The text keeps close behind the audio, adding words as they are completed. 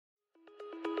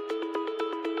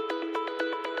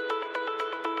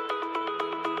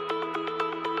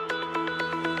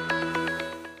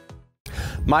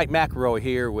Mike McElroy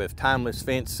here with Timeless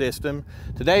Fence System.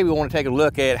 Today we want to take a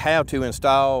look at how to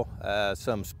install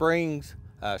some spring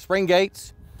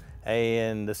gates,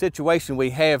 and the situation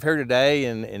we have here today,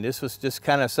 and this was just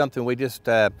kind of something we just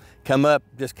come up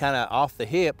just kind of off the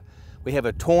hip. We have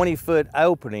a 20-foot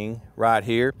opening right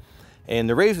here, and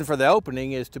the reason for the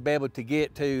opening is to be able to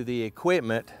get to the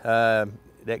equipment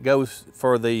that goes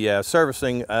for the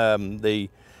servicing the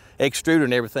extruder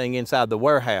and everything inside the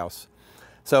warehouse.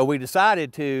 So we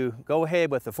decided to go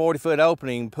ahead with the 40-foot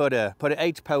opening, put an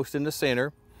H-post in the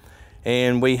center,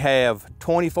 and we have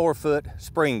 24-foot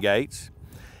spring gates.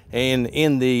 And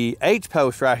in the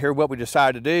H-post right here, what we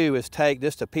decided to do is take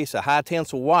just a piece of high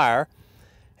tensile wire,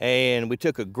 and we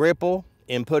took a Gripple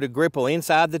and put a Gripple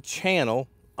inside the channel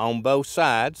on both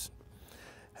sides.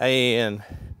 And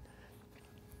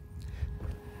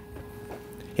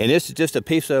this is just a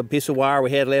piece of wire we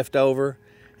had left over.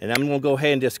 And I'm gonna go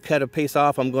ahead and just cut a piece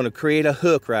off. I'm gonna create a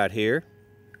hook right here.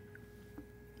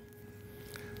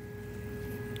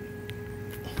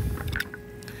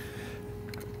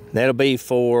 That'll be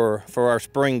for our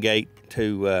spring gate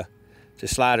to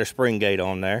slide our spring gate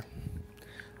on there.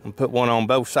 And put one on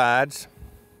both sides.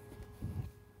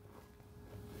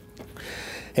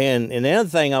 And the other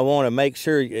thing I want to make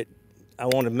sure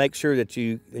that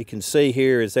you can see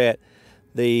here is that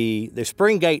the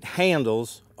spring gate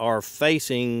handles are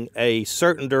facing a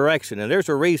certain direction, and there's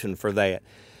a reason for that.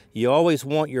 You always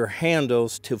want your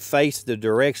handles to face the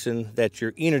direction that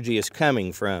your energy is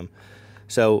coming from.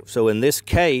 So in this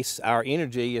case, our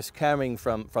energy is coming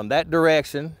from that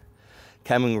direction,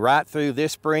 coming right through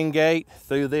this spring gate,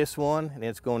 through this one, and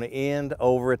it's going to end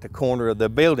over at the corner of the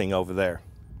building over there.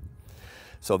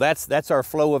 So that's our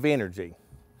flow of energy.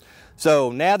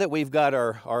 So now that we've got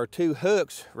our two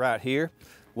hooks right here,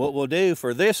 what we'll do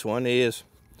for this one is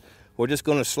we're just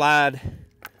going to slide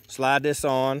this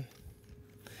on,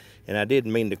 and I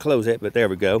didn't mean to close it, but there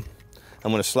we go.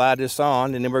 I'm going to slide this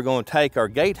on, and then we're going to take our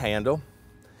gate handle,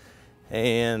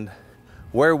 and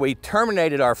where we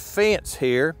terminated our fence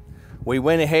here, we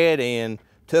went ahead and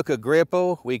took a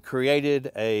Gripple. We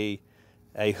created a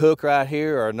hook right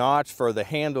here, or a notch for the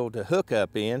handle to hook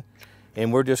up in,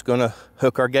 and we're just going to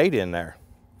hook our gate in there.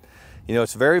 You know,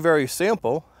 it's very, very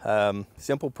simple,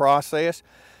 simple process.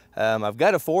 I've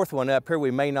got a fourth one up here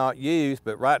we may not use,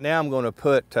 but right now I'm going to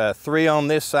put 3 on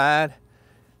this side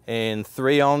and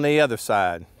 3 on the other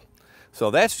side.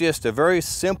 So that's just a very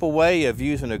simple way of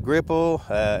using a Gripple,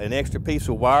 an extra piece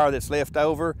of wire that's left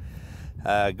over.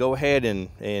 Go ahead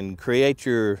and create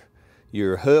your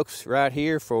hooks right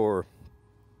here for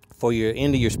your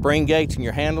end of your spring gates and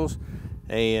your handles,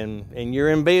 and you're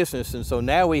in business. And so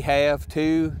now we have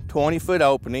two 20-foot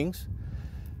openings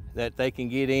that they can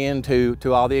get into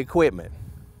all the equipment.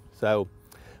 So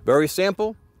very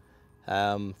simple.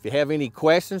 If you have any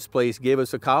questions, please give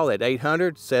us a call at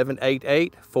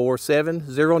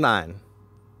 800-788-4709.